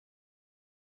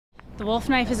The Wolf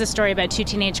Knife is a story about two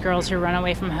teenage girls who run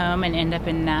away from home and end up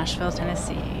in Nashville,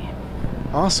 Tennessee.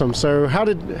 Awesome. So how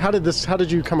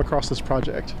did you come across this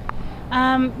project?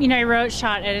 I wrote,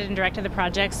 shot, edited, and directed the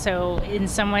project, so in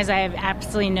some ways I have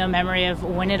absolutely no memory of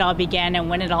when it all began and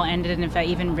when it all ended and if I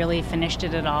even really finished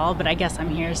it at all, but I guess I'm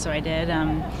here, so I did.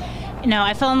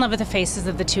 I fell in love with the faces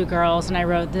of the two girls, and I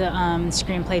wrote the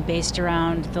screenplay based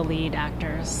around the lead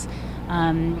actors.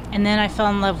 And then I fell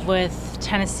in love with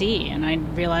Tennessee, and I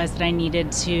realized that I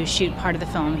needed to shoot part of the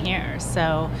film here.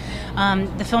 So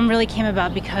the film really came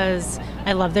about because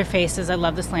I love their faces, I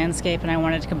love this landscape, and I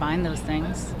wanted to combine those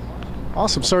things.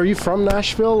 Awesome. So are you from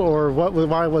Nashville, or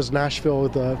why was Nashville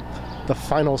the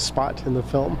final spot in the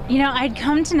film? I'd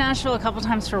come to Nashville a couple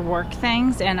times for work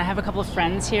things, and I have a couple of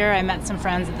friends here. I met some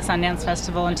friends at the Sundance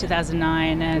Festival in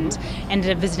 2009 and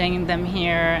ended up visiting them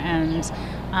here, and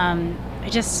I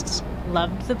just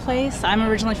loved the place. I'm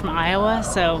originally from Iowa,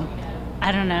 so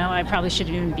I don't know, I probably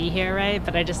shouldn't even be here, right?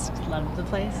 But I just loved the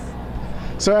place.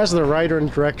 So as the writer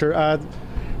and director,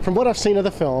 from what I've seen of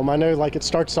the film, I know it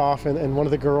starts off and one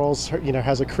of the girls,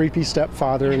 has a creepy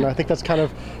stepfather, and I think that's kind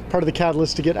of part of the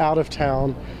catalyst to get out of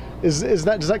town. Does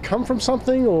that come from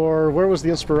something, or where was the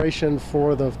inspiration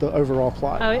for the overall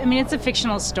plot? Oh, it's a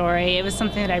fictional story. It was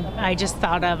something that I just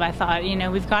thought of. I thought,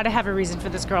 we've got to have a reason for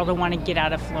this girl to want to get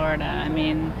out of Florida.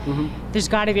 There's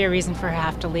got to be a reason for her to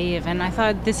have to leave. And I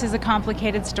thought, this is a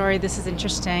complicated story. This is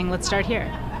interesting. Let's start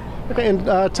here. Okay, and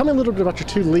tell me a little bit about your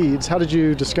two leads. How did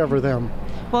you discover them?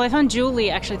 Well, I found Julie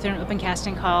actually through an open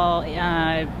casting call when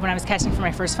I was casting for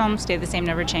my first film, Stay the Same,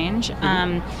 Never Change.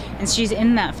 And she's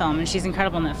in that film, and she's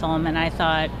incredible in that film, and I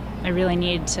thought I really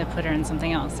need to put her in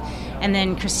something else. And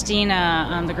then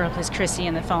Christina, the girl who plays Chrissy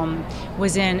in the film,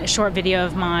 was in a short video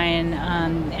of mine,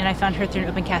 and I found her through an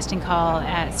open casting call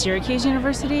at Syracuse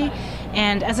University.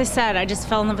 And as I said, I just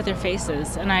fell in love with their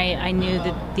faces, and I knew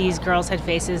that these girls had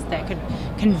faces that could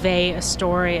convey a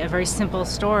story, a very simple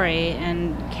story,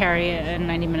 and carry a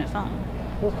 90-minute film.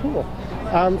 Well, cool.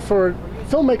 For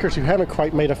filmmakers who haven't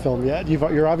quite made a film yet,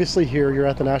 you're obviously here, you're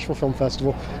at the Nashville Film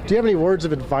Festival. Do you have any words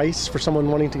of advice for someone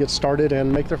wanting to get started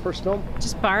and make their first film?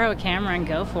 Just borrow a camera and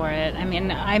go for it.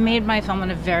 I made my film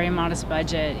on a very modest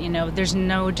budget. There's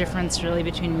no difference really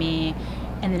between me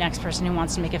and the next person who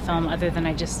wants to make a film other than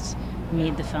I just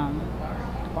made the film.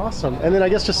 Awesome. And then I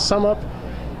guess just sum up,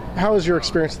 how has your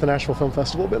experience at the Nashville Film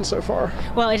Festival been so far?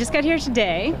 Well, I just got here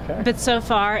today, okay. But so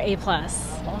far, A+.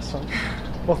 Awesome.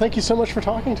 Well, thank you so much for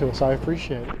talking to us. I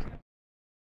appreciate it.